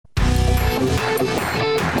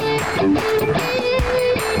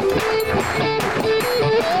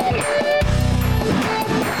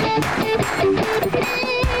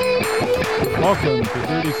Welcome to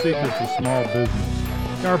Dirty Secrets of Small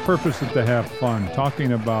Business. Our purpose is to have fun,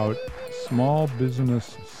 talking about small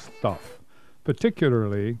business stuff,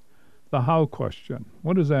 particularly the how question.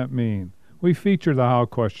 What does that mean? We feature the how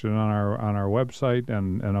question on our website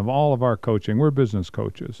and of all of our coaching. We're business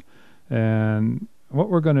coaches. And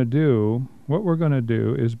what we're going to do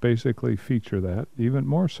is basically feature that even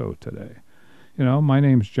more so today. You know, my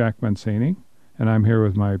name's Jack Mancini, and I'm here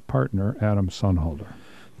with my partner, Adam Sunholder.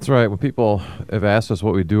 That's right. When people have asked us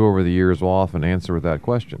what we do over the years, we'll often answer with that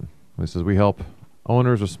question. It says we help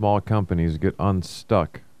owners of small companies get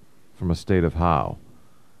unstuck from a state of how.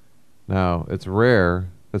 Now, it's rare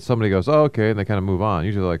that somebody goes, oh, okay, and they kind of move on.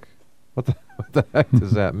 Usually like, what the heck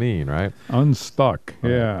does that mean, right? Unstuck,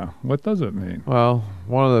 yeah. What does it mean? Well,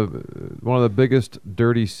 one of the biggest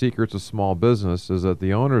dirty secrets of small business is that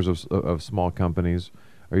the owners of small companies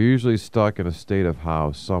are usually stuck in a state of how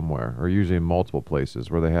somewhere, or usually in multiple places,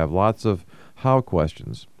 where they have lots of how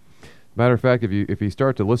questions. Matter of fact, if you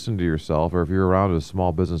start to listen to yourself, or if you're around a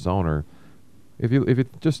small business owner, if you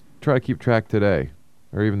just try to keep track today,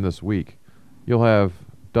 or even this week, you'll have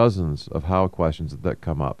dozens of how questions that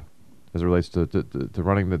come up as it relates to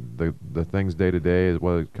running the things day to day,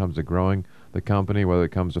 whether it comes to growing the company, whether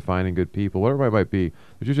it comes to finding good people, whatever it might be.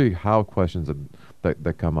 There's usually how questions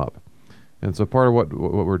that come up. And so part of what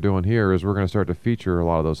we're doing here is we're going to start to feature a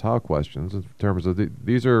lot of those how questions in terms of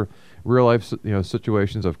these are real life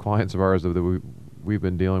situations of clients of ours that we've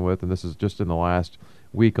been dealing with, and this is just in the last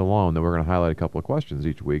week alone that we're going to highlight a couple of questions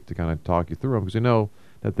each week to kind of talk you through them, because we know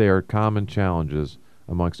that they are common challenges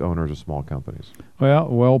amongst owners of small companies.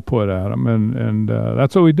 Well put, Adam, and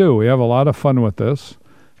that's what we do. We have a lot of fun with this.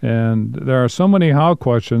 And there are so many how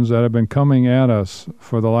questions that have been coming at us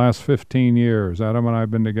for the last 15 years. Adam and I have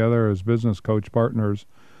been together as business coach partners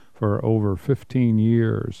for over 15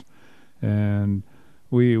 years. And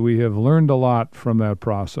we have learned a lot from that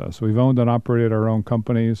process. We've owned and operated our own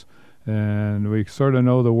companies, and we sort of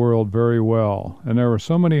know the world very well. And there were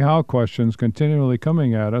so many how questions continually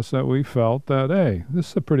coming at us that we felt that, hey, this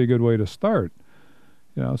is a pretty good way to start.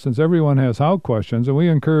 You know, since everyone has how questions, and we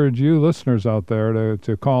encourage you listeners out there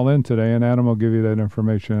to call in today, and Adam will give you that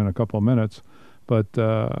information in a couple of minutes, but,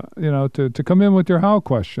 to come in with your how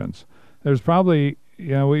questions. There's probably,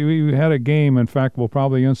 we had a game, in fact, we'll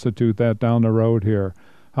probably institute that down the road here,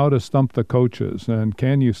 how to stump the coaches, and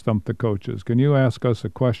can you stump the coaches? Can you ask us a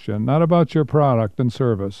question, not about your product and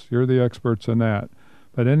service, you're the experts in that,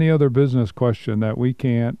 but any other business question that we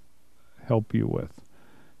can't help you with.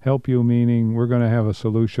 Help you meaning we're going to have a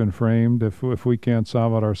solution framed. If we can't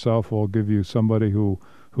solve it ourselves, we'll give you somebody who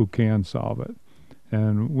can solve it.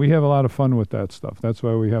 And we have a lot of fun with that stuff. That's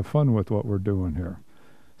why we have fun with what we're doing here.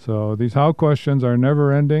 So these how questions are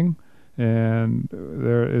never ending, and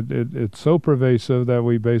it's so pervasive that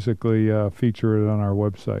we basically feature it on our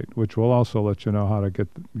website, which will also let you know how to get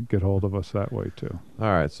hold of us that way too.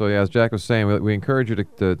 All right. So yeah, as Jack was saying, we encourage you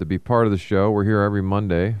to be part of the show. We're here every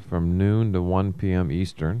Monday from noon to 1 p.m.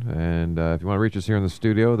 Eastern. And if you want to reach us here in the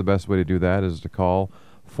studio, the best way to do that is to call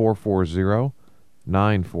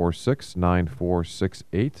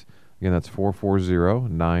 440-946-9468. Again, that's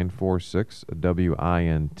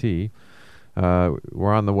 440-946-WINT.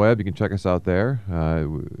 We're on the web. You can check us out there.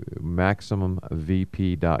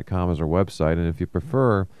 MaximumVP.com is our website. And if you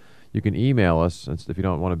prefer, you can email us. If you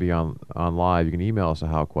don't want to be on live, you can email us a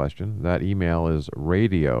how question. That email is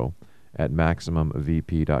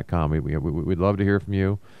radio@MaximumVP.com. We'd love to hear from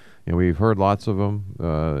you. We've heard lots of them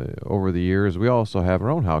over the years. We also have our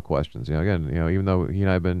own how questions. Even though he and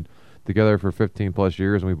I have been together for 15 plus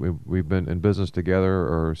years, and we've been in business together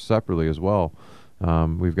or separately as well.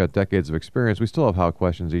 We've got decades of experience. We still have how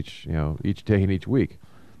questions each day and each week.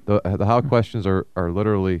 The how questions are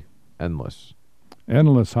literally endless.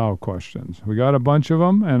 Endless how questions. We got a bunch of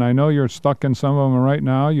them, and I know you're stuck in some of them right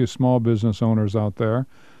now, you small business owners out there.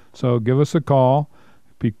 So give us a call.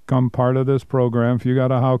 Become part of this program. If you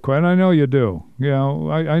got a how question, I know you do.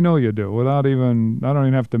 I know you do. I don't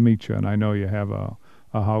even have to meet you, and I know you have a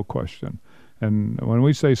how question. And when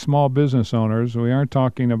we say small business owners, we aren't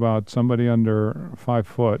talking about somebody under 5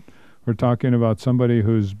 foot. We're talking about somebody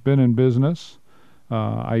who's been in business,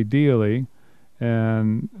 ideally,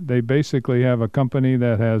 and they basically have a company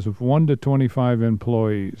that has 1 to 25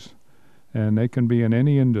 employees, and they can be in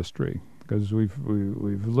any industry, because we've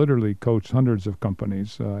literally coached hundreds of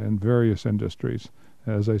companies in various industries.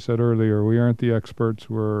 As I said earlier, we aren't the experts.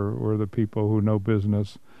 We're the people who know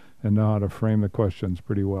business and know how to frame the questions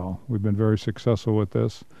pretty well. We've been very successful with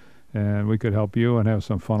this, and we could help you and have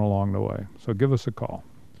some fun along the way. So give us a call.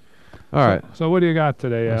 All right. So what do you got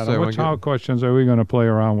today, Let's Adam? say Which we how questions are we going to play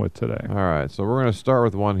around with today? All right. So we're going to start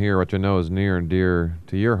with one here, which I know is near and dear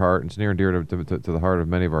to your heart. It's near and dear to the heart of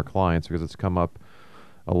many of our clients because it's come up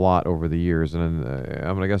a lot over the years, and I'm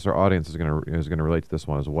going to guess our audience is going to relate to this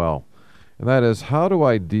one as well. And that is, how do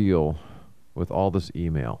I deal with all this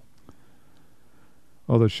email?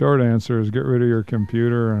 Well, the short answer is get rid of your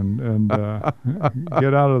computer and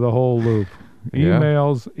get out of the whole loop. Yeah.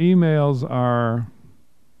 Emails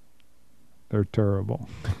they're terrible.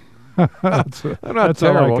 They're not that's all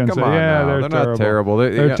I terrible. can Come say. on Yeah, now. they're They're terrible. not terrible.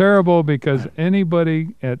 They're terrible because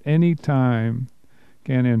anybody at any time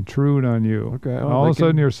can intrude on you. Okay. Well, All they of a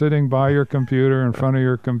sudden, can- you're sitting by your computer, in front of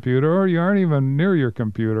your computer, or you aren't even near your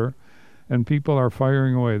computer, and people are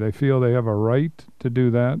firing away. They feel they have a right to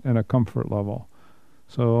do that and a comfort level.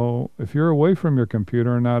 So if you're away from your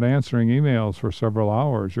computer and not answering emails for several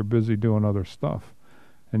hours, you're busy doing other stuff.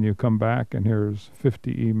 And you come back and here's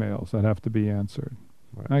 50 emails that have to be answered.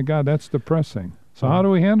 Right. My God, that's depressing. So how do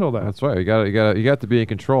we handle that? That's right. You got to be in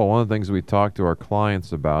control. One of the things we talk to our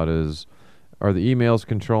clients about is, are the emails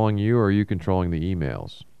controlling you, or are you controlling the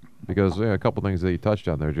emails? Because a couple things that you touched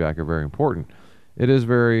on there, Jack, are very important. It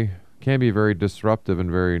can be very disruptive and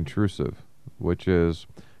very intrusive, which is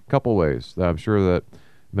a couple ways that I'm sure that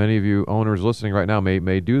many of you owners listening right now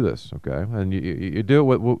may do this. Okay, and you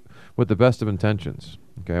do it with the best of intentions.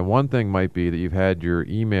 Okay, one thing might be that you've had your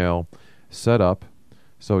email set up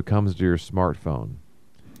so it comes to your smartphone.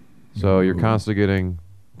 So you're constantly getting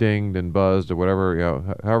dinged and buzzed or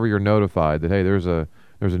whatever, however you're notified that, hey, there's a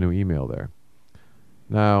new email there.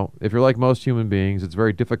 Now, if you're like most human beings, it's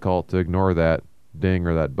very difficult to ignore that ding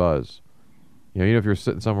or that buzz. Even if you're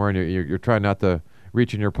sitting somewhere and you're trying not to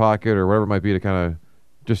reach in your pocket or whatever it might be to kind of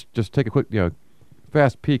just take a quick,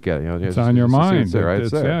 fast peek at it. It's on your mind. It's there, right?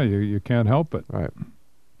 It's there. Yeah, you can't help it. Right.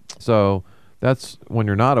 So that's when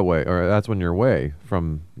you're not away, or that's when you're away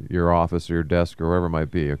from your office or your desk or wherever it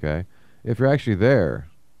might be, okay? If you're actually there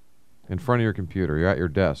in front of your computer, you're at your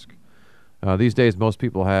desk. These days, most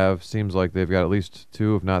people seems like they've got at least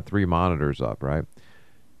 2, if not 3 monitors up, right?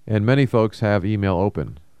 And many folks have email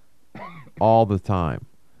open all the time.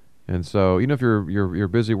 And so even if you're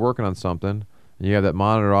busy working on something, and you have that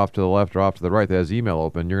monitor off to the left or off to the right that has email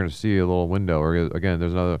open, you're going to see a little window, or again,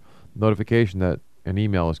 there's another notification that an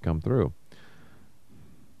email has come through.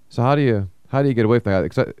 So how do you get away from that?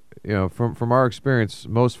 Except, from our experience,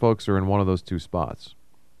 most folks are in one of those 2 spots,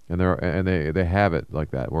 and they have it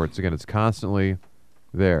like that, where it's constantly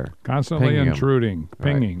there, Constantly pinging 'em. intruding, Right.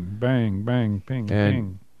 pinging, bang, bang, ping,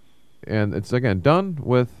 ping. And it's again done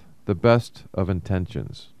with the best of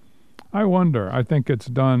intentions. I wonder. I think it's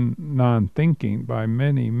done non-thinking by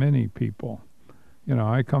many, many people.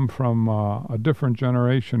 I come from a different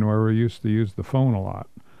generation where we used to use the phone a lot.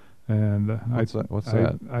 And What's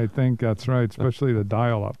that? I think that's right, especially the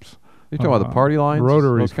dial-ups. You talking about the party lines?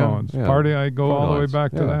 Rotary Those kind of- phones. yeah. Party, I go Party all the way lines.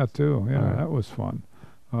 back to Yeah. that, too. Yeah, Right. that was fun.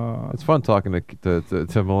 It's fun talking to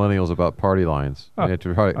millennials about party lines. So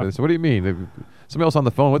what do you mean? Somebody else on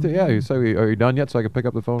the phone with you? Yeah, you say, are you done yet so I can pick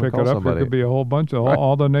up the phone Pick and call it up. somebody? There could be a whole bunch of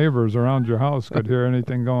all the neighbors around your house could hear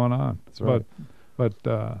anything going on. That's right. But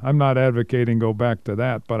I'm not advocating go back to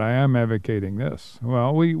that, but I am advocating this.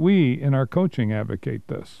 Well, we in our coaching advocate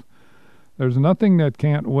this. There's nothing that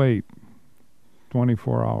can't wait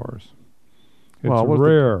 24 hours. It's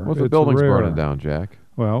rare. What if the It's building's rare. burning down, Jack?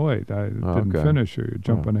 Well, wait, I didn't okay. finish here. You're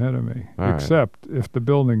jumping ahead of me. All right. Except if the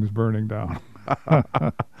building's burning down.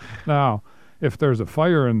 Now, if there's a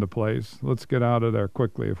fire in the place, let's get out of there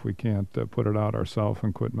quickly if we can't put it out ourselves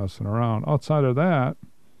and quit messing around. Outside of that,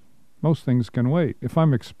 most things can wait. If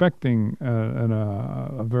I'm expecting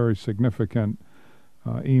a very significant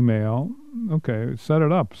email, okay, set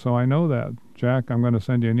it up so I know that. Jack, I'm going to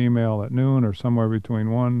send you an email at noon or somewhere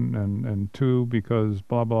between 1 and 2 because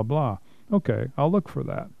blah, blah, blah. Okay, I'll look for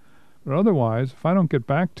that. But otherwise, if I don't get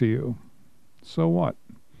back to you, so what?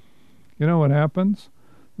 You know what happens?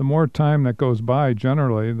 The more time that goes by,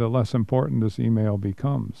 generally, the less important this email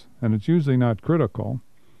becomes. And it's usually not critical.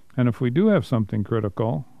 And if we do have something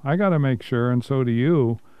critical, I got to make sure, and so do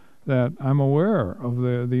you, that I'm aware of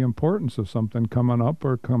the importance of something coming up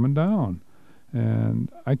or coming down. And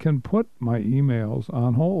I can put my emails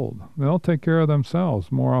on hold. They'll take care of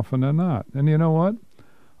themselves more often than not. And you know what?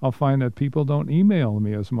 I'll find that people don't email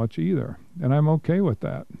me as much either. And I'm okay with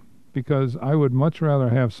that because I would much rather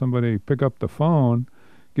have somebody pick up the phone,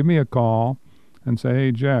 give me a call, and say,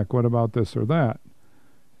 hey, Jack, what about this or that?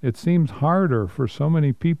 It seems harder for so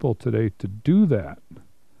many people today to do that.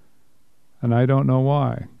 And I don't know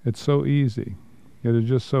why. It's so easy. It is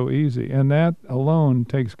just so easy. And that alone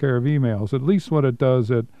takes care of emails. At least what it does,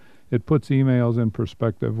 it it puts emails in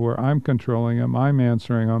perspective where I'm controlling them, I'm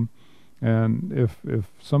answering them, and if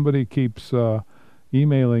somebody keeps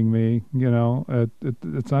emailing me,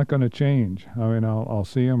 it's not going to change. I mean, I'll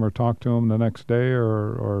see them or talk to them the next day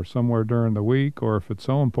or somewhere during the week, or if it's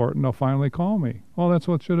so important, they'll finally call me. Well, that's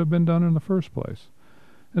what should have been done in the first place.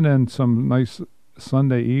 And then some nice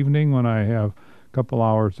Sunday evening when I have a couple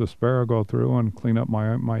hours to spare, I'll go through and clean up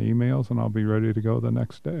my emails, and I'll be ready to go the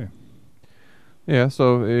next day. Yeah,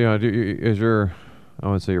 so, I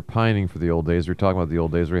would say you're pining for the old days. We're talking about the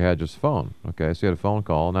old days where you had just phone. Okay, so you had a phone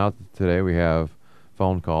call. Now today we have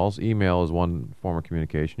phone calls. Email is one form of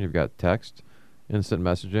communication. You've got text, instant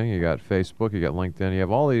messaging. You got Facebook. You got LinkedIn. You have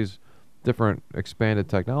all these different expanded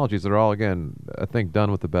technologies that are all, again, I think done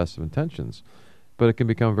with the best of intentions. But it can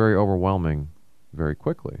become very overwhelming very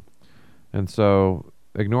quickly. And so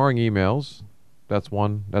ignoring emails, that's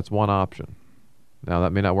one option. Now,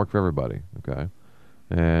 that may not work for everybody, okay?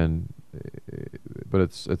 But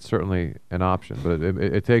it's certainly an option. But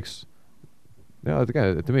it takes,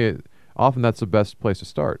 again, to me, often that's the best place to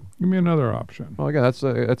start. Give me another option. Well, again, that's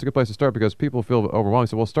a good place to start because people feel overwhelmed.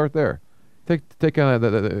 So, well, start there. Take kind of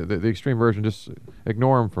the extreme version. Just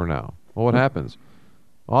ignore them for now. Well, what happens?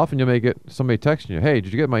 Often you may get somebody texting you, "Hey,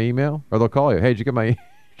 did you get my email?" Or they'll call you, "Hey, did you get my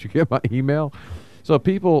did you get my email?" So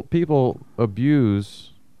people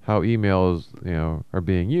abuse how emails are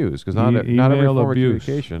being used because not every form of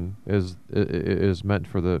communication is meant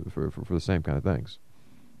for the same kind of things.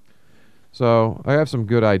 So I have some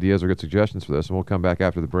good ideas or good suggestions for this, and we'll come back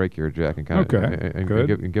after the break here, Jack, and kind of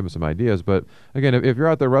give them some ideas. But again, if you're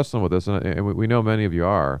out there wrestling with this, and we know many of you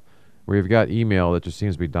are, where you've got email that just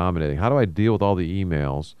seems to be dominating, how do I deal with all the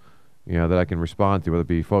emails that I can respond to, whether it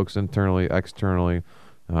be folks internally, externally,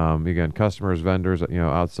 again, customers, vendors,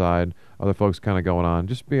 outside, other folks kind of going on.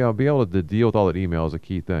 Just be able to deal with all that email is a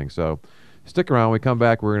key thing. So stick around. When we come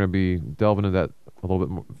back, we're going to be delving into that a little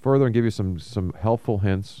bit further and give you some helpful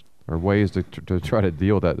hints or ways to try to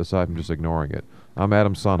deal with that aside from just ignoring it. I'm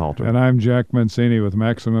Adam Sonhalter. And I'm Jack Mancini with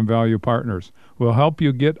Maximum Value Partners. We'll help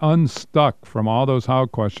you get unstuck from all those how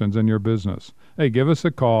questions in your business. Hey, give us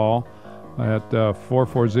a call at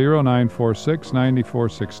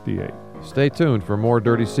 440-946-9468. Stay tuned for more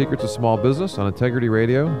Dirty Secrets of Small Business on Integrity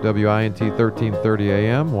Radio, WINT 1330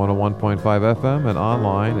 AM, 101.5 FM, and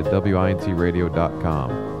online at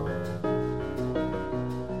WINTradio.com.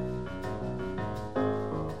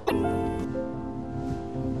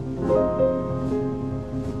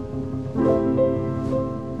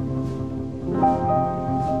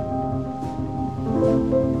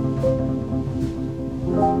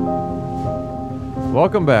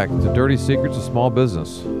 Welcome back to Dirty Secrets of Small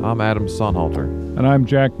Business. I'm Adam Sonhalter. And I'm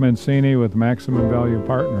Jack Mancini with Maximum Value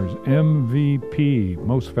Partners. MVP,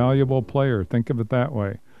 Most Valuable Player. Think of it that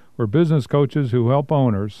way. We're business coaches who help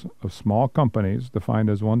owners of small companies, defined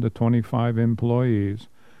as 1 to 25 employees,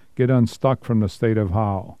 get unstuck from the state of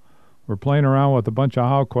how. We're playing around with a bunch of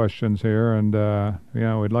how questions here, and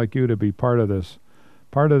we'd like you to be part of this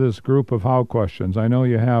group of how questions. I know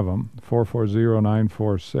you have them.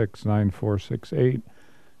 440-946-9468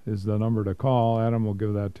 is the number to call. Adam will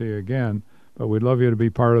give that to you again. But we'd love you to be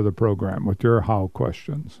part of the program with your how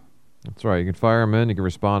questions. That's right. You can fire them in. You can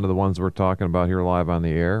respond to the ones we're talking about here live on the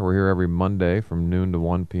air. We're here every Monday from noon to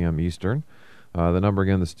 1 p.m. Eastern. The number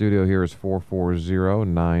again in the studio here is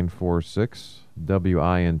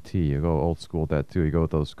 440-946-WINT. You go old school with that too. You go with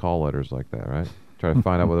those call letters like that, right? Try to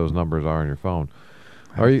find out what those numbers are on your phone.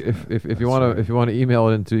 Or if you want to email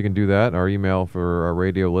it into, you can do that. Our email for our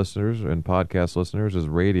radio listeners and podcast listeners is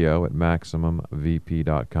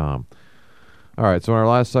radio@maximumvp.com. All right, so in our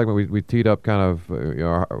last segment, we teed up kind of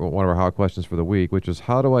one of our how questions for the week, which is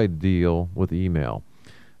how do I deal with email?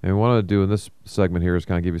 And we wanted to do in this segment here is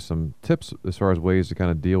kind of give you some tips as far as ways to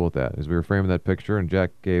kind of deal with that. As we were framing that picture, and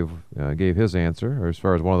Jack gave his answer, or as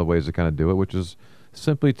far as one of the ways to kind of do it, which is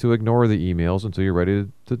simply to ignore the emails until you're ready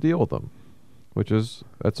to deal with them. I'll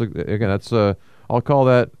call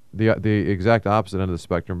that the exact opposite end of the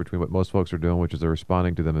spectrum between what most folks are doing, which is they're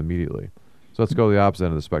responding to them immediately. So let's go to the opposite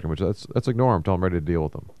end of the spectrum, which let's ignore them until I'm ready to deal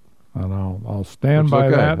with them. And I'll stand by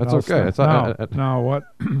that. That's okay. Now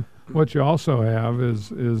what you also have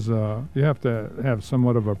is you have to have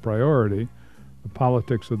somewhat of a priority. The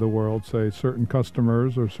politics of the world say certain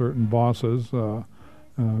customers or certain bosses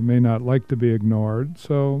may not like to be ignored.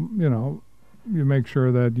 So you make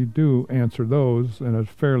sure that you do answer those in a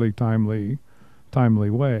fairly timely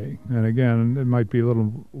way. And again, it might be a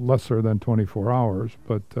little lesser than 24 hours,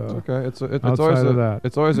 but it's okay. It's outside of that,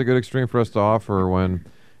 it's always a good extreme for us to offer when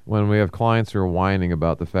we have clients who are whining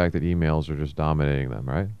about the fact that emails are just dominating them,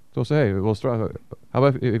 right? So say, hey, we'll start. How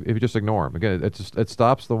about if you just ignore them? Again, it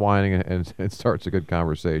stops the whining and it starts a good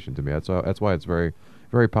conversation to me. That's why it's very,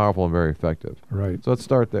 very powerful and very effective. Right. So let's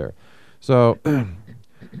start there. So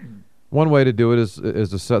one way to do it is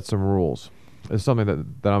to set some rules. It's something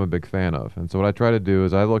that I'm a big fan of. And so what I try to do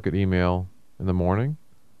is I look at email in the morning.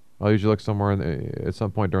 I'll usually look somewhere at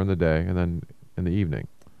some point during the day, and then in the evening.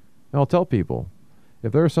 And I'll tell people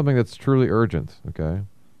if there's something that's truly urgent, okay,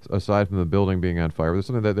 aside from the building being on fire, there's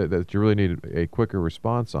something that you really need a quicker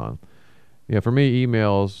response on. Yeah, for me,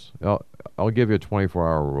 emails, I'll give you a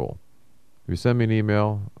 24-hour rule. If you send me an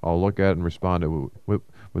email, I'll look at it and respond to it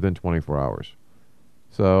within 24 hours.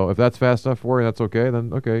 So if that's fast enough for you, that's okay,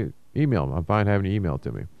 then okay, email me. I'm fine having you email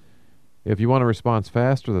to me. If you want a response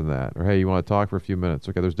faster than that, or hey, you want to talk for a few minutes,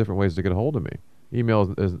 okay, there's different ways to get a hold of me.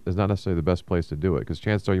 Email is not necessarily the best place to do it, because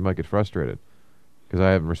chances are you might get frustrated because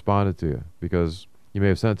I haven't responded to you, because you may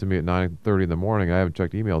have sent it to me at 9:30 in the morning. I haven't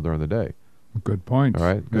checked email during the day. Good point. All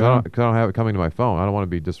right, because I don't have it coming to my phone. I don't want to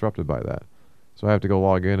be disrupted by that, so I have to go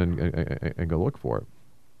log in and go look for it.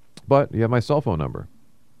 But you have my cell phone number.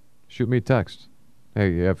 Shoot me a text.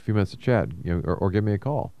 Hey, you have a few minutes to chat, or give me a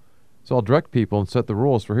call. So I'll direct people and set the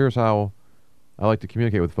rules for here's how I like to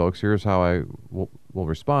communicate with folks. Here's how I will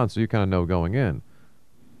respond, so you kind of know going in,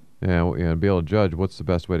 and be able to judge what's the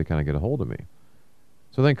best way to kind of get a hold of me.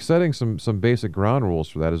 So I think setting some basic ground rules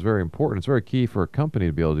for that is very important. It's very key for a company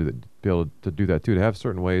to be able to do that too. To have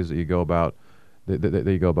certain ways that you go about that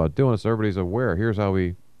you go about doing it, so everybody's aware. Here's how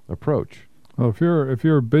we approach. Well, if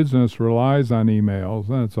your business relies on emails,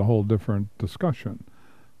 then it's a whole different discussion.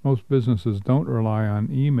 Most businesses don't rely on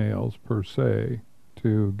emails per se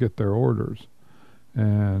to get their orders.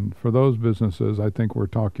 And for those businesses, I think we're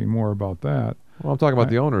talking more about that. Well, I'm talking about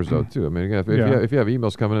the owners, though, too. I mean, again, if you have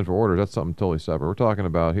emails coming in for orders, that's something totally separate. We're talking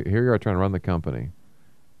about here you are trying to run the company,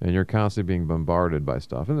 and you're constantly being bombarded by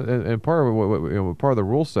stuff. And part of part of the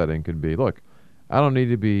rule setting could be, look, I don't need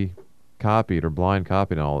to be copied or blind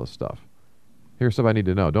copied on all this stuff. Here's stuff I need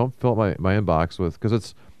to know. Don't fill up my inbox with,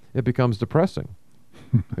 because it becomes depressing.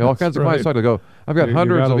 All kinds of clients talk to go, I've got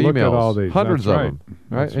hundreds of emails, hundreds of them,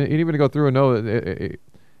 right? And even to go through and know that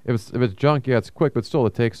if it's junk, yeah, it's quick, but still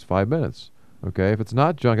it takes 5 minutes. Okay, if it's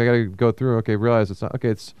not junk, I got to go through. Okay, realize it's not. Okay,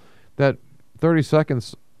 it's that 30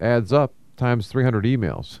 seconds adds up times 300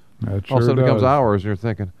 emails. That sure All of a sudden it becomes does. hours, and you're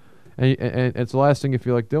thinking, and it's the last thing you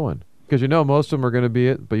feel like doing, because most of them are going to be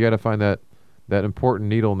it, but you got to find that important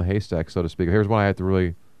needle in the haystack, so to speak. Here's one I have to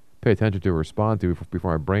really pay attention to or respond to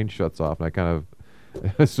before my brain shuts off, and I kind of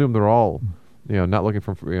assume they're all, not looking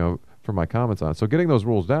for my comments on it. So getting those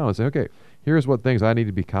rules down and saying, okay, here's what things I need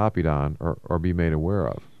to be copied on or be made aware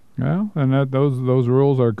of. Yeah, and those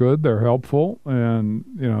rules are good. They're helpful. And,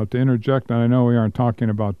 to interject, and I know we aren't talking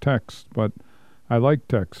about text, but I like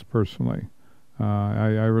text personally. I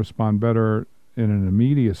respond better in an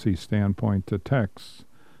immediacy standpoint to texts.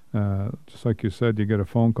 Just like you said, you get a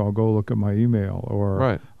phone call, go look at my email, or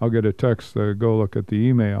right. I'll get a text, go look at the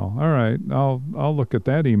email. All right, I'll look at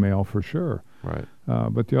that email for sure. Right.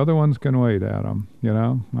 But the other ones can wait, Adam.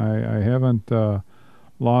 I haven't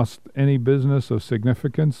lost any business of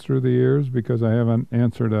significance through the years because I haven't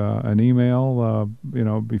answered an email,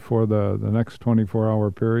 before the next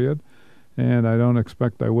 24-hour period, and I don't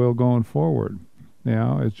expect I will going forward.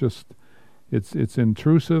 It's just, it's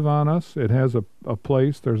intrusive on us. It has a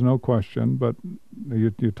place, there's no question, but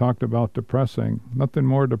you talked about depressing. Nothing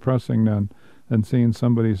more depressing than seeing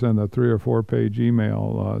somebody send a 3 or 4 page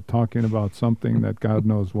email talking about something that God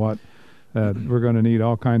knows what. That we're going to need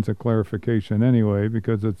all kinds of clarification anyway,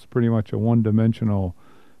 because it's pretty much a one-dimensional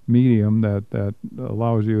medium that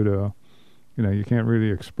allows you to, you can't really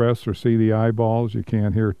express or see the eyeballs. You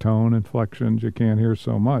can't hear tone inflections. You can't hear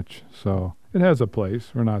so much. So it has a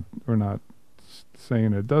place. We're not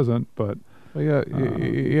saying it doesn't, but well, yeah,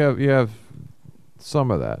 you have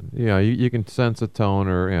some of that. You can sense a tone,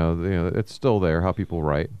 or it's still there how people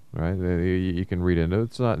write, right? You can read into it.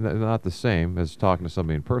 It's not the same as talking to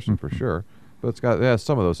somebody in person for sure, but it has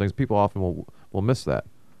some of those things. People often will miss that.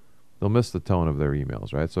 They'll miss the tone of their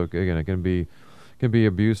emails, right? So again, it can be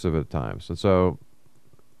abusive at times, and so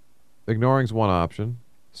ignoring is one option.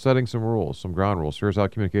 Setting some rules, some ground rules. Here's how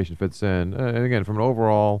communication fits in, and again, from an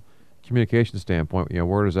overall communication standpoint,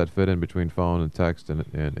 where does that fit in between phone and text and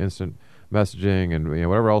instant messaging and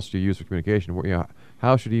whatever else you use for communication?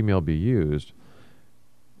 How should email be used?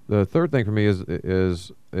 The third thing for me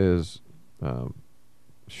is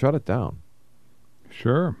shut it down.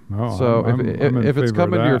 Sure. Oh, so I'm if it's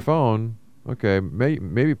coming to your that. phone, okay,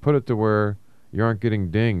 maybe put it to where you aren't getting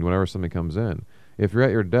dinged whenever something comes in. if you're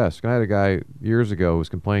at your desk, and I had a guy years ago who was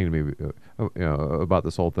complaining to me, about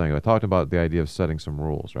this whole thing. I talked about the idea of setting some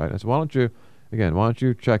rules, right? I said, why don't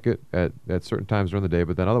you check it at certain times during the day,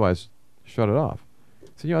 but then otherwise shut it off.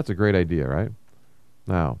 So, that's a great idea, right?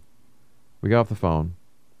 Now, we got off the phone.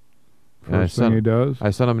 First thing he does?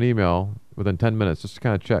 I sent him an email within 10 minutes just to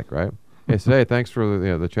kind of check, right? I said, hey, thanks for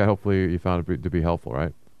the chat. Hopefully you found it to be helpful,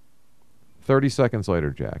 right? 30 seconds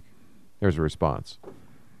later, Jack, there's a response.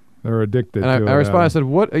 They're addicted to it. And I responded, I said,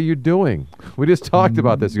 what are you doing? We just talked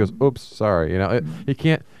about this. He goes, oops, sorry. He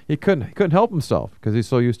couldn't help himself because he's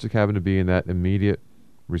so used to having to be in that immediate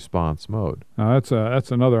response mode. Now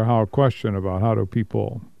that's another how question about how do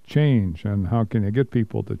people change and how can you get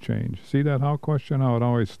people to change. See that how question, how it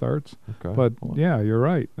always starts? Okay. But yeah, you're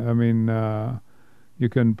right. I mean, you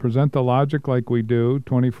can present the logic like we do,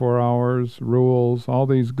 24 hours, rules, all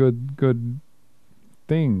these good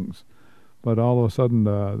things. But all of a sudden,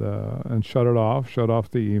 and shut off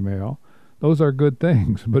the email. Those are good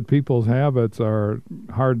things, but people's habits are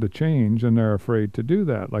hard to change, and they're afraid to do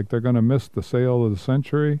that. Like they're going to miss the sale of the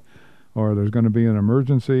century, or there's going to be an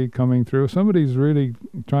emergency coming through. Somebody's really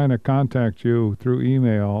trying to contact you through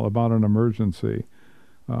email about an emergency.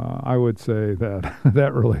 I would say that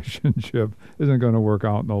that relationship isn't going to work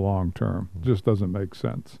out in the long term. It just doesn't make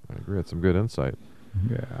sense. I agree. That's some good insight.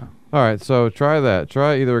 Yeah. All right, so try that.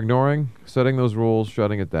 Try either ignoring, setting those rules,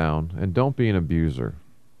 shutting it down, and don't be an abuser.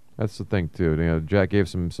 That's the thing, too. Jack gave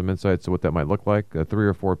some insights to what that might look like, a 3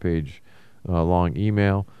 or 4 page long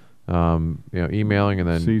email, emailing and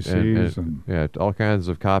then CCs and all kinds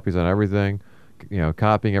of copies on everything,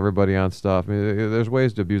 copying everybody on stuff. I mean, there's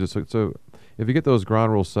ways to abuse it. So if you get those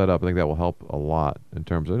ground rules set up, I think that will help a lot in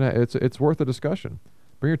terms of it's worth a discussion.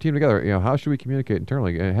 Bring your team together. How should we communicate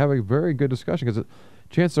internally and have a very good discussion? Because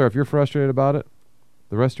chances are, if you're frustrated about it,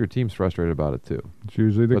 the rest of your team's frustrated about it too. It's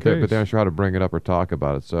usually the case. But they're not sure how to bring it up or talk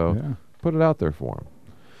about it. So put it out there for them.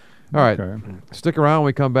 All right. Okay. Stick around. When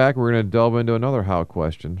we come back, we're going to delve into another how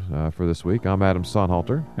question for this week. I'm Adam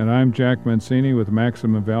Sonhalter. And I'm Jack Mancini with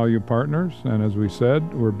Maximum Value Partners. And as we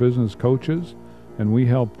said, we're business coaches, and we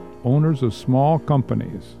help owners of small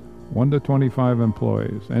companies, 1 to 25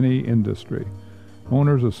 employees, any industry.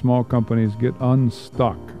 Owners of small companies get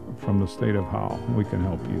unstuck from the state of how. We can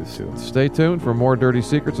help you too. Stay tuned for more Dirty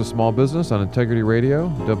Secrets of Small Business on Integrity Radio,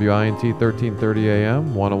 WINT 1330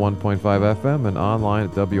 AM, 101.5 FM, and online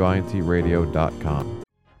at WINTradio.com.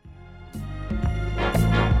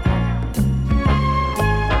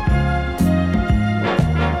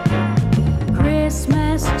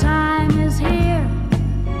 Christmas time is here.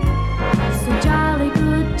 It's a jolly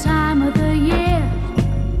good time of the year.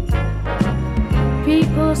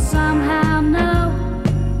 People somehow know.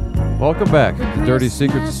 Welcome back to Dirty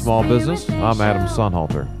Secrets of Small Business. I'm Adam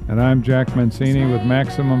Sonhalter. And I'm Jack Mancini with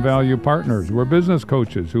Maximum Value Partners. We're business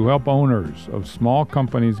coaches who help owners of small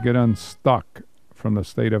companies get unstuck from the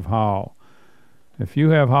state of how. If you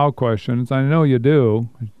have how questions, I know you do.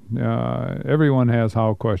 Everyone has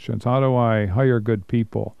how questions. How do I hire good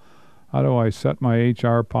people? How do I set my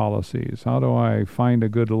HR policies? How do I find a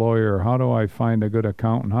good lawyer? How do I find a good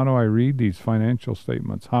accountant? How do I read these financial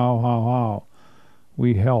statements? How?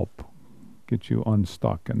 We help get you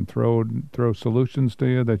unstuck and throw solutions to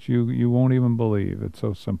you that you won't even believe. It's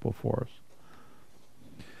so simple for us.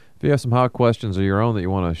 If you have some how questions of your own that you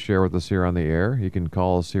want to share with us here on the air, you can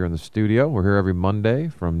call us here in the studio. We're here every Monday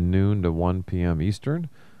from noon to 1 p.m. Eastern.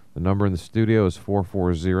 The number in the studio is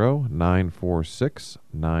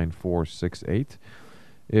 440-946-9468.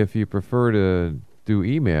 If you prefer to do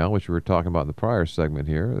email, which we were talking about in the prior segment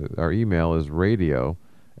here, our email is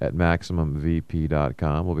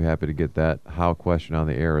radio@maximumvp.com. We'll be happy to get that how question on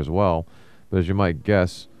the air as well. But as you might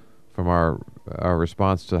guess from our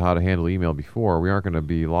response to how to handle email before, we aren't going to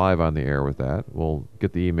be live on the air with that. We'll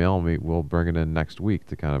get the email and we'll bring it in next week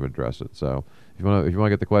to kind of address it. So if you want to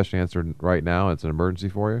get the question answered right now, it's an emergency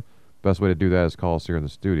for you, best way to do that is call us here in the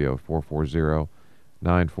studio,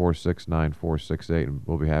 440-946-9468, and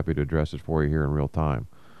we'll be happy to address it for you here in real time.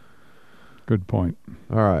 Good point.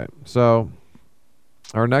 All right. So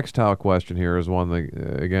our next how question here is one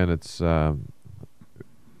that, again, it's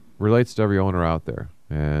relates to every owner out there.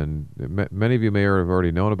 And many of you may have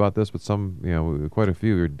already known about this, but some, quite a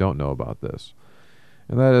few don't know about this.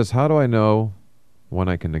 And that is, how do I know when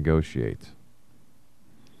I can negotiate?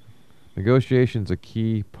 Negotiation's a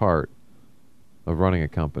key part of running a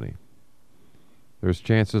company. There's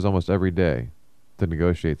chances almost every day to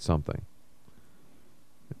negotiate something.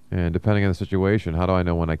 And depending on the situation, how do I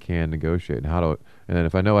know when I can negotiate? And then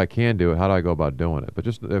if I know I can do it, how do I go about doing it? But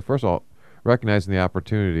just first of all, recognizing the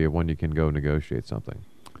opportunity of when you can go negotiate something.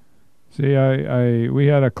 See, we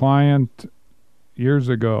had a client years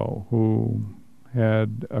ago who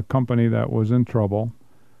had a company that was in trouble,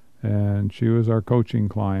 and she was our coaching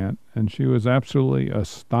client, and she was absolutely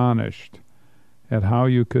astonished at how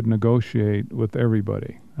you could negotiate with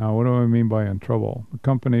everybody. Now, what do I mean by in trouble? The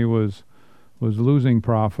company was losing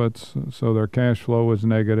profits, so their cash flow was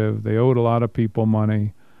negative. They owed a lot of people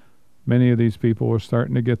money. Many of these people were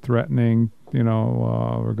starting to get threatening,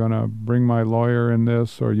 we're going to bring my lawyer in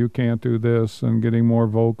this, or you can't do this, and getting more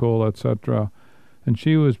vocal, etc. And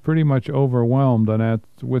she was pretty much overwhelmed and at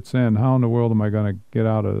wit's end. How in the world am I going to get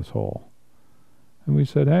out of this hole? And we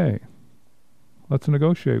said, hey, let's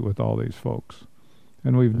negotiate with all these folks.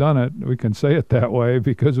 And we've done it. We can say it that way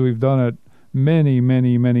because we've done it many,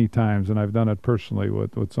 many, many times, and I've done it personally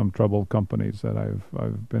with some troubled companies that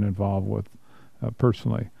I've been involved with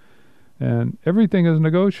personally. And everything is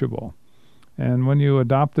negotiable. And when you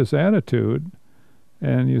adopt this attitude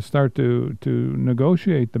and you start to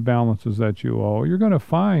negotiate the balances that you owe, you're going to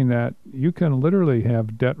find that you can literally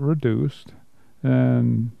have debt reduced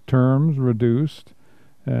and terms reduced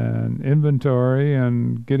and inventory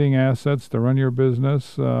and getting assets to run your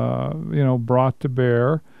business, brought to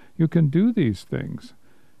bear. You can do these things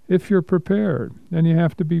if you're prepared, and you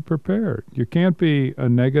have to be prepared. You can't be a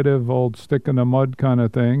negative old stick in the mud kind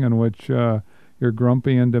of thing in which you're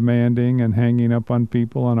grumpy and demanding and hanging up on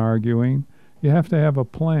people and arguing. You have to have a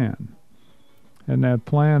plan. And that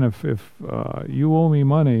plan, if you owe me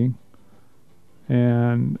money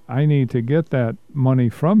and I need to get that money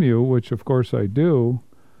from you, which of course I do,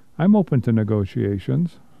 I'm open to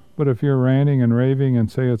negotiations. But if you're ranting and raving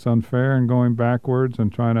and say it's unfair and going backwards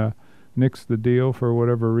and trying to nix the deal for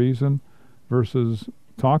whatever reason versus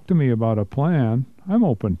talk to me about a plan, I'm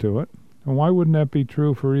open to it. And why wouldn't that be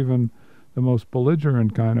true for even the most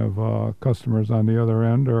belligerent kind of customers on the other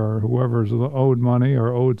end, or whoever's owed money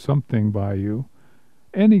or owed something by you?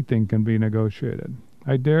 Anything can be negotiated.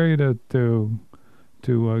 I dare you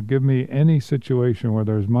to give me any situation where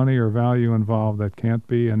there's money or value involved that can't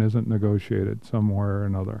be and isn't negotiated somewhere or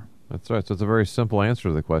another. That's right. So it's a very simple answer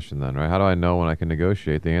to the question then, right? How do I know when I can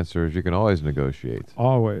negotiate? The answer is you can always negotiate.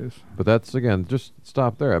 Always. But that's, again, just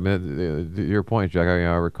stop there. I mean, your point, Jack,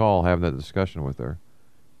 I recall having that discussion with her.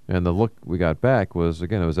 And the look we got back was,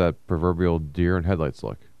 again, it was that proverbial deer in headlights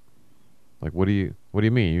look. Like, what do you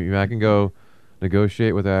mean? I can go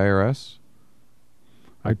negotiate with the IRS?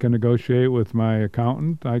 I can negotiate with my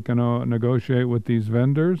accountant. I can negotiate with these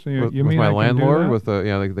vendors. You with mean my I landlord? can do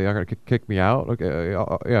that? With they aren't going to kick me out. Okay,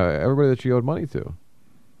 everybody that she owed money to,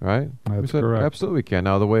 right? That's we said, correct. Absolutely we can.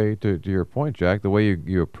 Now the way to your point, Jack, the way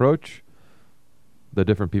you approach the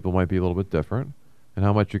different people might be a little bit different, and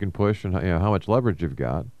how much you can push and how much leverage you've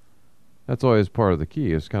got. That's always part of the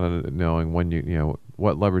key. Is kind of knowing when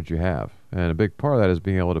what leverage you have, and a big part of that is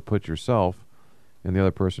being able to put yourself in the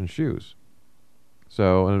other person's shoes.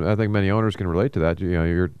 So, and I think many owners can relate to that.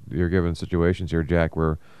 You're given situations here, Jack,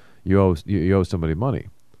 where you owe somebody money.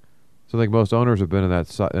 So I think most owners have been in that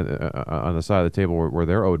on the side of the table where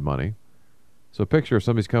they're owed money. So picture if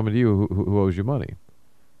somebody's coming to you who owes you money.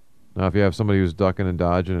 Now, if you have somebody who's ducking and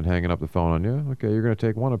dodging and hanging up the phone on you, okay, you're going to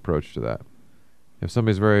take one approach to that. If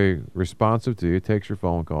somebody's very responsive to you, takes your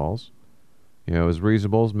phone calls, is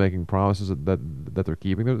reasonable, is making promises that they're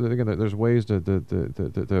keeping. There's ways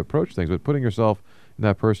to approach things, but putting yourself in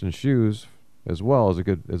that person's shoes as well is a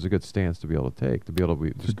good stance to be able to take.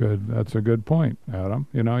 That's a good point, Adam.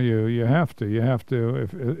 You have to.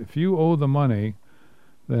 If you owe the money,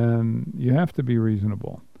 then you have to be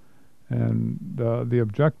reasonable. And the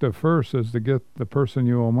objective first is to get the person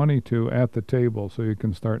you owe money to at the table so you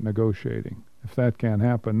can start negotiating. If that can't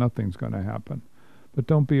happen, nothing's going to happen. But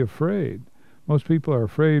don't be afraid. Most people are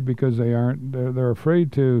afraid because they're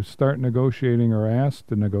afraid to start negotiating or ask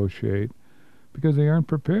to negotiate because they aren't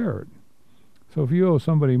prepared. So if you owe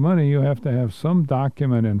somebody money, you have to have some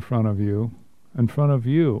document in front of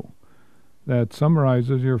you that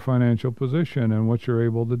summarizes your financial position and what you're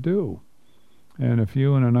able to do. And if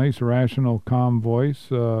you, in a nice, rational, calm voice,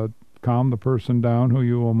 calm the person down who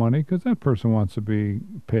you owe money, because that person wants to be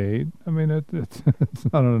paid. I mean, it's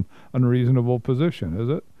not an unreasonable position, is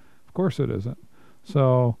it? Of course it isn't.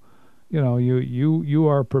 So, you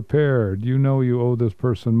are prepared. You know you owe this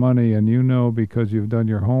person money, and you know because you've done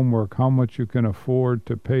your homework how much you can afford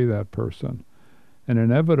to pay that person. And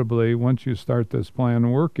inevitably, once you start this plan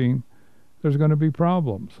working, there's going to be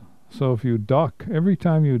problems. So if you duck, every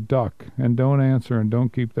time you duck and don't answer and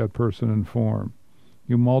don't keep that person informed,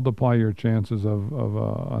 you multiply your chances of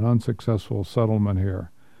an unsuccessful settlement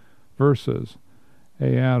here. Versus,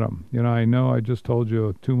 hey, Adam, I know I just told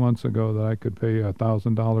you 2 months ago that I could pay you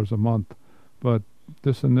 $1,000 a month, but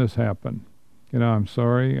this and this happened. I'm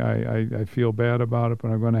sorry, I feel bad about it, but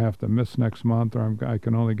I'm going to have to miss next month, or I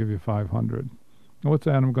can only give you 500. What's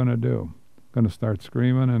Adam going to do? Going to start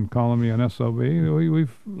screaming and calling me an SOB?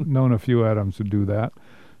 We've known a few Adams who do that.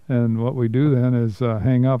 And what we do then is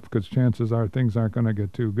hang up, because chances are things aren't going to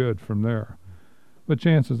get too good from there. But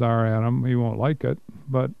chances are, Adam, he won't like it,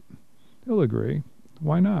 but he'll agree.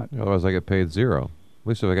 Why not? Otherwise, I get paid zero. At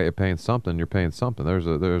least if I got you paying something, you're paying something. There's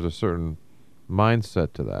a certain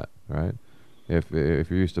mindset to that, right? If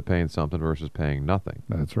you're used to paying something versus paying nothing.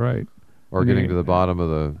 That's right. Or getting to the bottom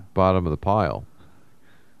of the pile.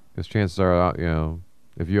 Because chances are,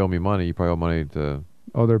 if you owe me money, you probably owe money to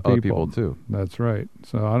other people too. That's right.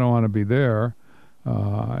 So I don't want to be there.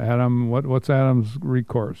 Adam, what's Adam's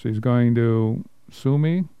recourse? He's going to sue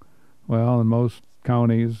me. Well, in most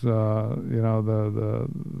counties, the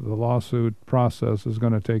lawsuit process is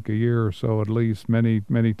going to take a year or so, at least,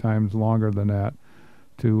 many times longer than that,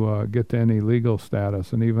 to get to any legal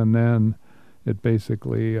status. And even then, it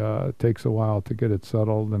basically takes a while to get it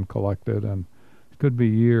settled and collected, and it could be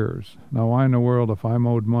years. Now, why in the world, if I'm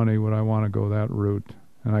owed money, would I want to go that route?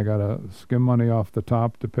 And I got to skim money off the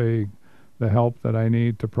top to pay the help that I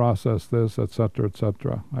need to process this, et cetera, et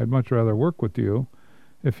cetera. I'd much rather work with you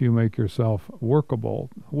if you make yourself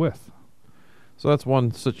workable with. So that's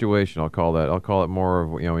one situation. I'll call it more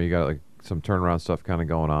of, when you got like some turnaround stuff kind of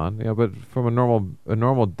going on. But from a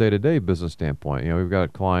normal day-to-day business standpoint, we've got a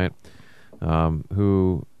client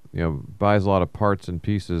who buys a lot of parts and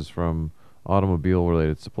pieces from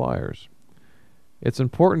automobile-related suppliers. It's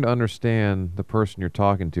important to understand the person you're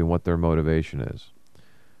talking to and what their motivation is.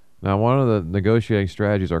 Now, one of the negotiating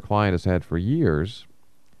strategies our client has had for years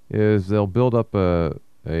is they'll build up a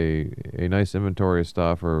nice inventory of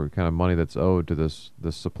stuff or kind of money that's owed to this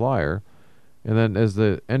supplier, and then as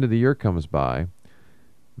the end of the year comes by,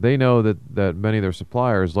 they know that many of their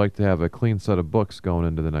suppliers like to have a clean set of books going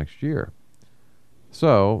into the next year.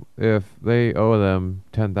 So if they owe them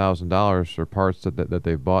 $10,000 for parts that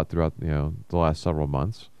they've bought throughout the last several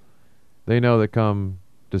months, they know that come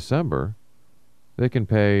December they can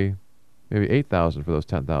pay maybe $8,000 for those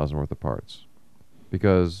 $10,000 worth of parts,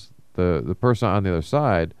 because the person on the other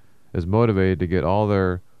side is motivated to get all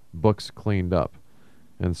their books cleaned up,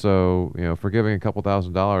 and so forgiving a couple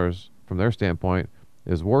 $1,000s from their standpoint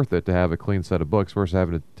is worth it to have a clean set of books versus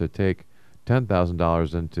having to take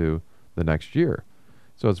 $10,000 into the next year.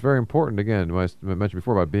 So it's very important, again, what I mentioned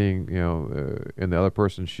before about being, in the other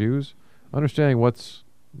person's shoes, understanding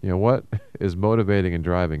what is motivating and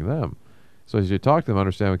driving them. So as you talk to them,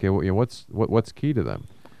 understand, okay, what's key to them.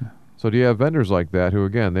 So do you have vendors like that who,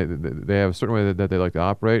 again, they have a certain way that they like to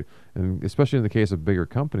operate, and especially in the case of bigger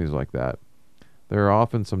companies like that, there are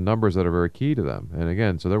often some numbers that are very key to them. And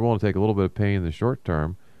again, so they're willing to take a little bit of pain in the short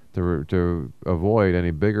term to avoid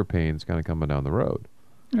any bigger pains kind of coming down the road.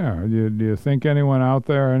 Yeah. Do you think anyone out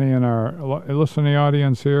there, any in our listening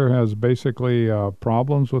audience here, has basically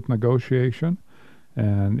problems with negotiation,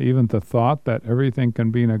 and even the thought that everything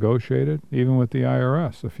can be negotiated, even with the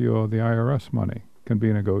IRS? If you owe the IRS money, can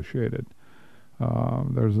be negotiated.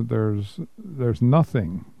 There's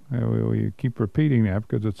nothing. We keep repeating that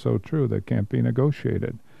because it's so true, that can't be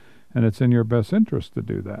negotiated, and it's in your best interest to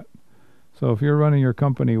do that. So if you're running your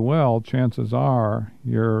company well, chances are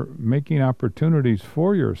you're making opportunities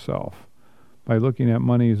for yourself by looking at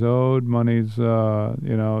monies owed, monies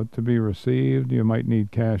to be received. You might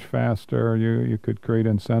need cash faster. You could create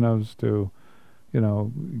incentives to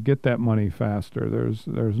get that money faster.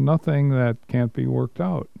 There's nothing that can't be worked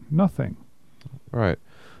out. Nothing. All right.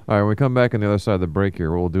 When we come back on the other side of the break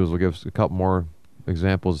here, what we'll do is we'll give a couple more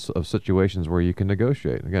examples of situations where you can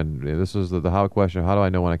negotiate. Again, this is the how question, how do I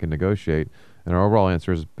know when I can negotiate? And our overall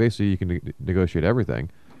answer is basically you can negotiate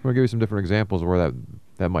everything. We're going to give you some different examples of where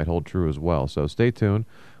that might hold true as well. So stay tuned.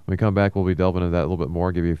 When we come back, we'll be delving into that a little bit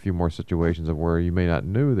more, give you a few more situations of where you may not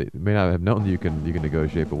have known that you can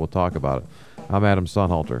negotiate, but we'll talk about it. I'm Adam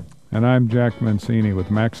Sonhalter. And I'm Jack Mancini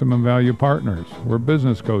with Maximum Value Partners. We're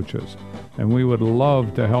business coaches, and we would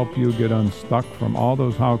love to help you get unstuck from all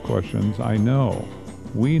those how questions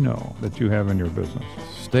we know that you have in your business.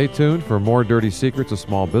 Stay tuned for more Dirty Secrets of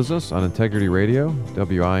Small Business on Integrity Radio,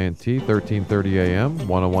 WINT 1330 AM,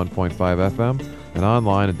 101.5 FM, and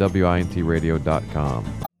online at WINTradio.com.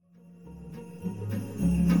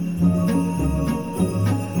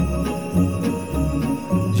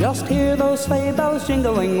 Just hear those sleigh bells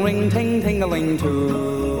jingling, ring, ting, tingling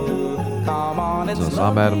too. Come on, it's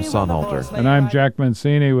I'm Adam Sonhalter. And I'm Jack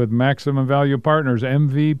Mancini with Maximum Value Partners,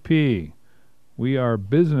 MVP. We are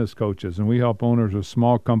business coaches, and we help owners of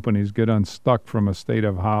small companies get unstuck from a state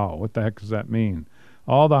of how. What the heck does that mean?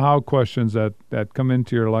 all the how questions that come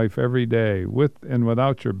into your life every day with and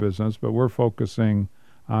without your business, but we're focusing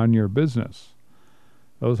on your business.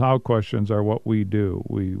 Those how questions are what we do.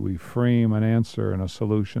 We frame an answer and a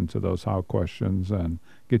solution to those how questions and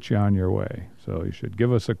get you on your way. So you should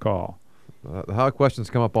give us a call. The how questions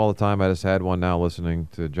come up all the time. I just had one now listening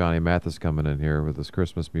to Johnny Mathis coming in here with his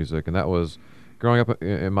Christmas music, and that was growing up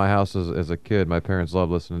in my house as a kid. My parents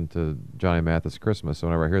loved listening to Johnny Mathis Christmas, so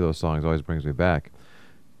whenever I hear those songs, it always brings me back.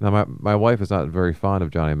 Now, my wife is not very fond of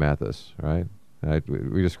Johnny Mathis, right?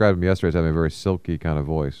 We described him yesterday as having a very silky kind of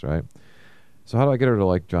voice, right? So how do I get her to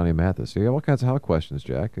like Johnny Mathis? You got all kinds of how questions,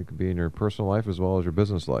 Jack. It could be in your personal life as well as your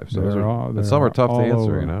business life. So and some are tough to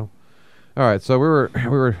answer, you know. All right, so we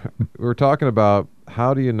were talking about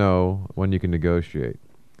how do you know when you can negotiate,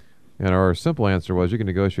 and our simple answer was you can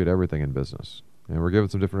negotiate everything in business. And we're giving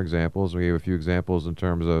some different examples. We gave a few examples in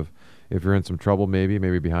terms of if you're in some trouble, maybe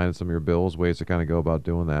behind some of your bills, ways to kind of go about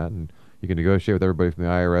doing that. And you can negotiate with everybody from the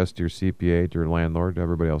IRS to your CPA to your landlord to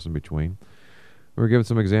everybody else in between. We're giving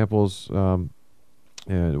some examples, and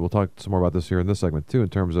we'll talk some more about this here in this segment too, in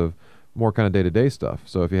terms of more kind of day-to-day stuff.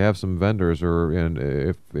 So if you have some vendors and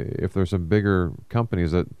if there's some bigger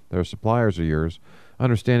companies that are suppliers of yours,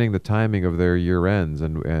 understanding the timing of their year ends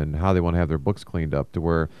and how they want to have their books cleaned up to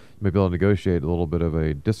where you may be able to negotiate a little bit of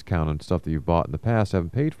a discount on stuff that you've bought in the past,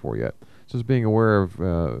 haven't paid for yet. So just being aware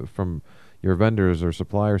of from your vendors or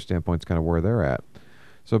supplier standpoints kind of where they're at.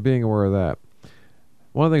 So being aware of that.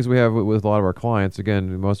 One of the things we have with a lot of our clients,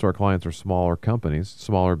 again, most of our clients are smaller companies,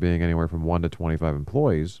 smaller being anywhere from 1 to 25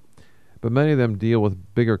 employees, but many of them deal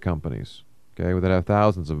with bigger companies, okay, that have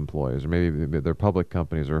thousands of employees, or maybe they're public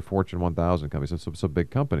companies or Fortune 1000 companies, so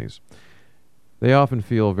big companies. They often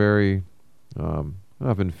feel very, I don't know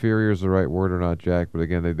if inferior is the right word or not, Jack, but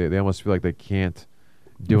again, they almost feel like they can't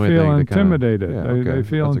do anything. They feel intimidated. They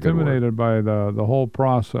feel intimidated by the whole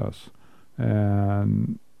process.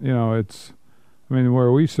 And, you know,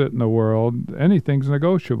 where we sit in the world, anything's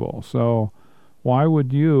negotiable. So why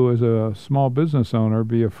would you, as a small business owner,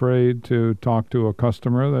 be afraid to talk to a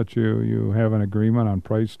customer that you have an agreement on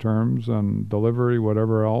price, terms, and delivery,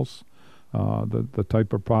 whatever else, the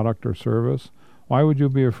type of product or service? Why would you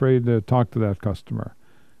be afraid to talk to that customer?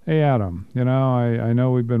 Hey, Adam, I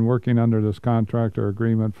know we've been working under this contract or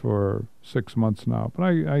agreement for 6 months now, but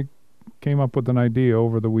I came up with an idea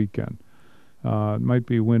over the weekend. It might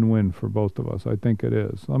be win-win for both of us. I think it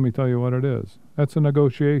is. Let me tell you what it is. That's a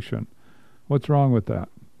negotiation. What's wrong with that?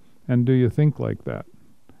 And do you think like that?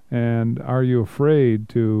 And are you afraid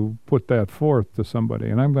to put that forth to somebody?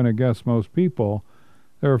 And I'm going to guess most people,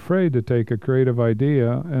 they're afraid to take a creative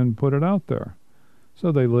idea and put it out there.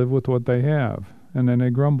 So they live with what they have, and then they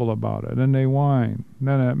grumble about it, and they whine. And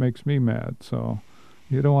then that makes me mad. So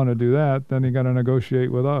you don't want to do that. Then you got to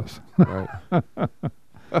negotiate with us. Right.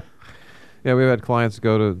 Yeah, we've had clients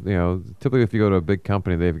go to, typically if you go to a big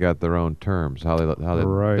company, they've got their own terms, how they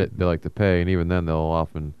like to pay, and even then they'll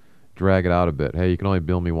often drag it out a bit. Hey, you can only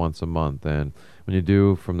bill me once a month, and when you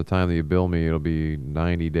do, from the time that you bill me, it'll be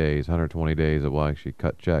 90 days, 120 days that we'll actually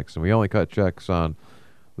cut checks, and we only cut checks on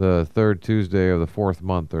the third Tuesday of the fourth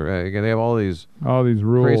month. Or again, they have all these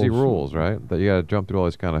rules, crazy rules, right? That you got to jump through all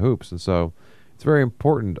these kind of hoops, and so it's very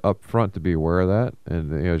important up front to be aware of that,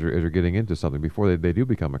 and as you're getting into something before they do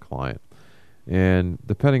become a client. And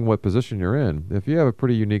depending what position you're in, if you have a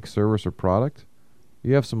pretty unique service or product,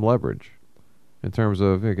 you have some leverage in terms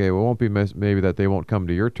of, okay, well, it won't be maybe that they won't come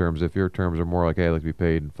to your terms if your terms are more like, hey, I'd like to be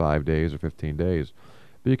paid in 5 days or 15 days.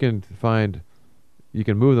 But you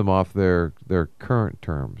can move them off their current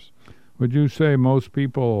terms. Would you say most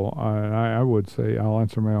people, I would say, I'll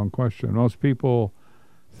answer my own question, most people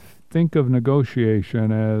think of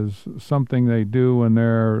negotiation as something they do when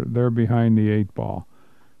they're behind the 8 ball.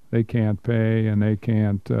 They can't pay and they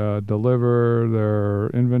can't deliver, their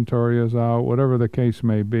inventory is out, whatever the case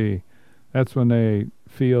may be. That's when they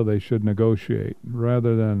feel they should negotiate,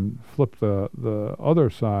 rather than flip the other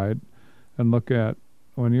side and look at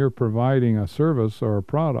when you're providing a service or a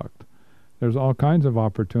product. There's all kinds of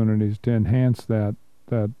opportunities to enhance that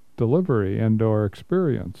delivery and or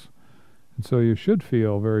experience. And so you should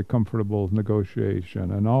feel very comfortable with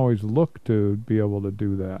negotiation and always look to be able to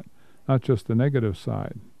do that, not just the negative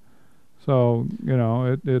side. So,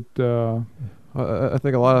 I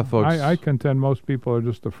think a lot of folks... I contend most people are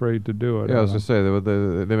just afraid to do it. Yeah, I was going to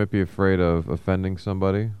say, they might be afraid of offending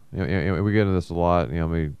somebody. We get into this a lot. Let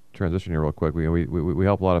me transition here real quick. We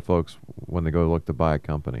help a lot of folks when they go look to buy a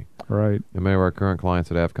company. Right. And many of our current clients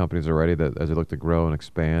that have companies already, that as they look to grow and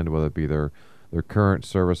expand, whether it be their current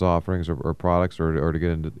service offerings or products or to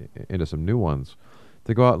get into some new ones,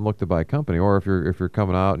 to go out and look to buy a company. Or if you're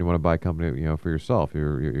coming out and you want to buy a company, for yourself,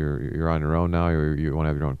 you're on your own now, or you want to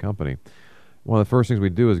have your own company. One of the first things we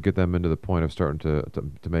do is get them into the point of starting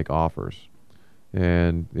to make offers.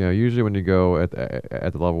 And usually when you go at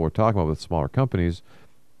the level we're talking about with smaller companies,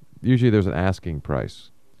 usually there's an asking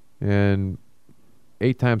price, and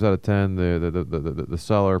 8 times out of 10, the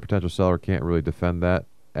seller, potential seller, can't really defend that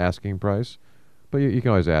asking price. But you can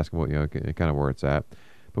always ask them what kind of where it's at.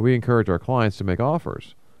 But we encourage our clients to make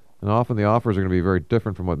offers, and often the offers are going to be very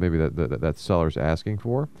different from what maybe that seller's asking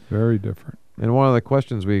for. Very different. And one of the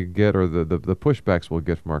questions we get, or the pushbacks we'll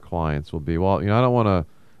get from our clients, will be, well, I don't want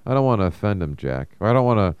to offend him, Jack, or I don't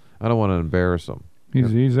want to embarrass him.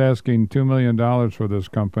 He's asking $2 million for this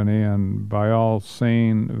company, and by all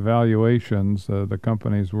sane valuations, the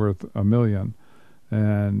company's worth $1 million,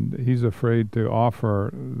 and he's afraid to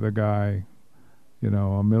offer the guy,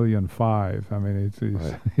 $1.5 million. I mean,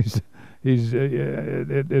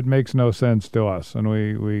 it makes no sense to us, and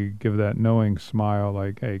we give that knowing smile,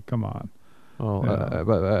 like, hey, come on. Well,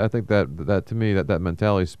 but I think that to me that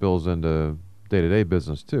mentality spills into day-to-day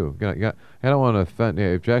business too. I don't want to offend.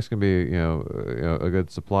 If Jack's gonna be a good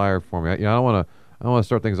supplier for me, I don't want to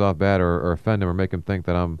start things off bad or offend him or make him think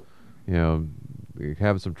that I'm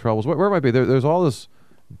having some troubles. Where it might be there's all this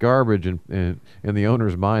garbage in the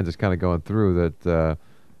owner's minds that's kind of going through that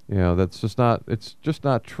that's just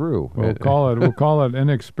not true. We'll call it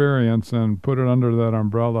inexperience and put it under that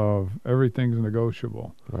umbrella of everything's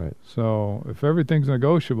negotiable. Right. So if everything's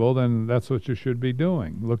negotiable, then that's what you should be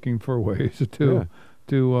doing, looking for ways to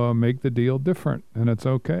make the deal different, and it's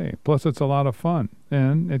okay. Plus, it's a lot of fun,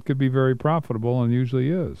 and it could be very profitable, and usually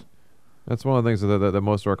is. That's one of the things that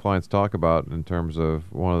most of our clients talk about in terms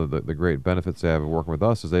of one of the great benefits they have of working with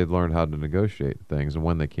us is they've learned how to negotiate things and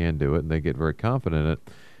when they can do it, and they get very confident in it.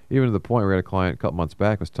 Even to the point where we had a client a couple months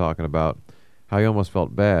back was talking about how he almost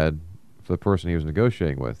felt bad for the person he was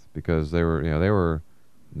negotiating with because they were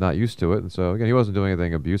not used to it, and so again he wasn't doing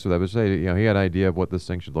anything abusive. I would say he had an idea of what this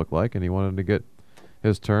thing should look like, and he wanted to get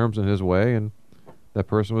his terms and his way, and that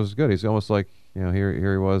person was good. He's almost like here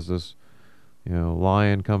he was this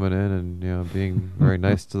lion coming in and being very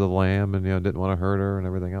nice to the lamb and didn't want to hurt her and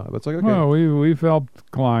everything else. But it's like, okay. Well, we've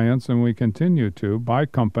helped clients, and we continue to buy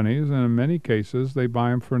companies, and in many cases they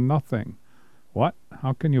buy them for nothing. What?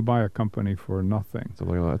 How can you buy a company for nothing? So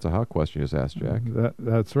that's a how question you just asked, Jack.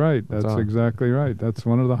 That's right. That's exactly right. That's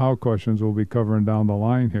one of the how questions we'll be covering down the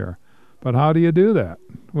line here. But how do you do that?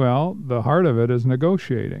 Well, the heart of it is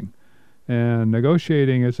negotiating. And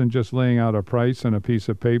negotiating isn't just laying out a price and a piece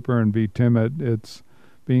of paper and be timid. It's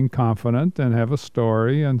being confident and have a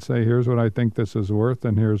story and say, here's what I think this is worth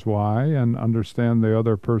and here's why, and understand the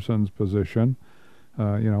other person's position.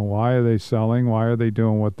 Why are they selling? Why are they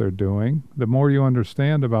doing what they're doing? The more you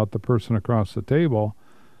understand about the person across the table,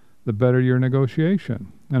 the better your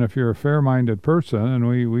negotiation. And if you're a fair-minded person, and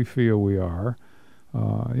we feel we are,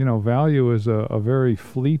 value is a very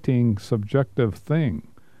fleeting, subjective thing.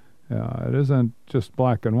 It isn't just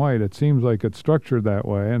black and white. It seems like it's structured that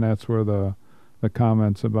way, and that's where the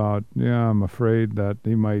comments about, I'm afraid that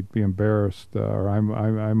he might be embarrassed or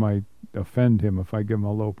I might offend him if I give him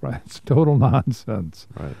a low price. It's total nonsense.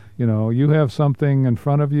 Right. You have something in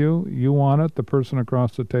front of you, you want it, the person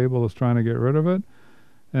across the table is trying to get rid of it,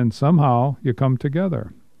 and somehow you come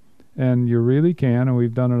together. And you really can, and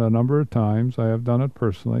we've done it a number of times. I have done it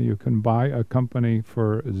personally. You can buy a company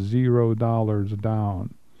for $0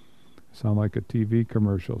 down. Sound like a TV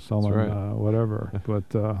commercial selling whatever, but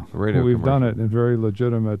we've done it in very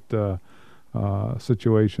legitimate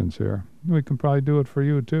situations here. We can probably do it for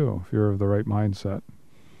you too if you're of the right mindset.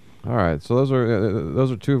 All right, so those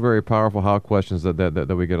are two very powerful how questions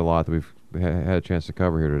that we get a lot that we've had a chance to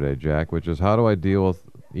cover here today, Jack. Which is, how do I deal with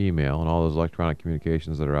email and all those electronic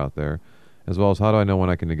communications that are out there, as well as how do I know when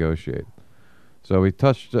I can negotiate? So we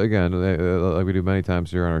touched, again, like we do many times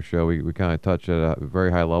here on our show, we kind of touch at a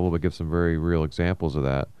very high level, but give some very real examples of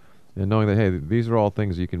that. And knowing that, hey, these are all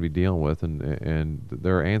things you can be dealing with, and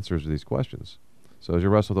there are answers to these questions. So as you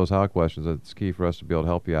wrestle with those how questions, it's key for us to be able to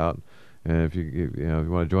help you out. And if you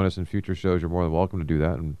want to join us in future shows, you're more than welcome to do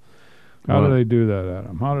that. And how do they do that,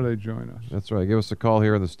 Adam? How do they join us? That's right. Give us a call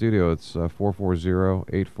here in the studio. It's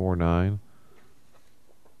 440-849.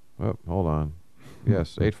 Oh, hold on.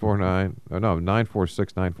 Yes,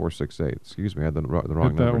 946-9468. Excuse me, I had the wrong number.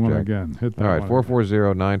 Hit that one Jack. again. All right,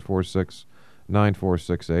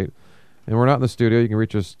 440-946-9468. And we're not in the studio. You can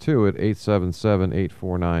reach us, too, at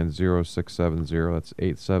 877-849-0670. That's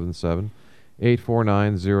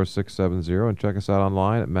 849-0670, and check us out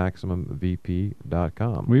online at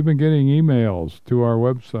MaximumVP.com. We've been getting emails to our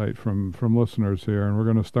website from listeners here, and we're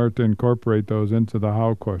going to start to incorporate those into the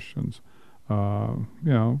how questions.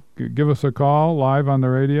 Give us a call live on the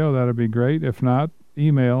radio. That'd be great. If not,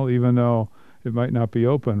 email, even though it might not be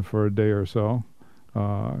open for a day or so.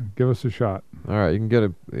 Give us a shot. All right, you can get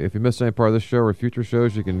it. If you missed any part of this show or future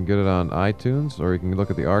shows, you can get it on iTunes, or you can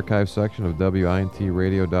look at the archive section of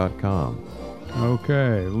WINTradio.com.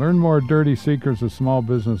 Okay. Learn more dirty secrets of small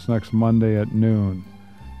business next Monday at noon.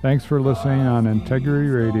 Thanks for listening on Integrity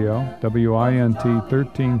Radio, WINT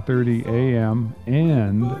 1330 AM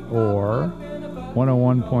and or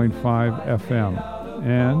 101.5 FM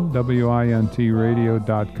and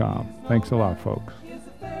WINTradio.com. Thanks a lot, folks.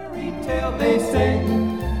 Fairy tale, they say.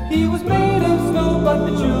 He was made of snow, but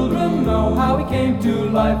the children know how he came to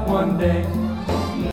life one day.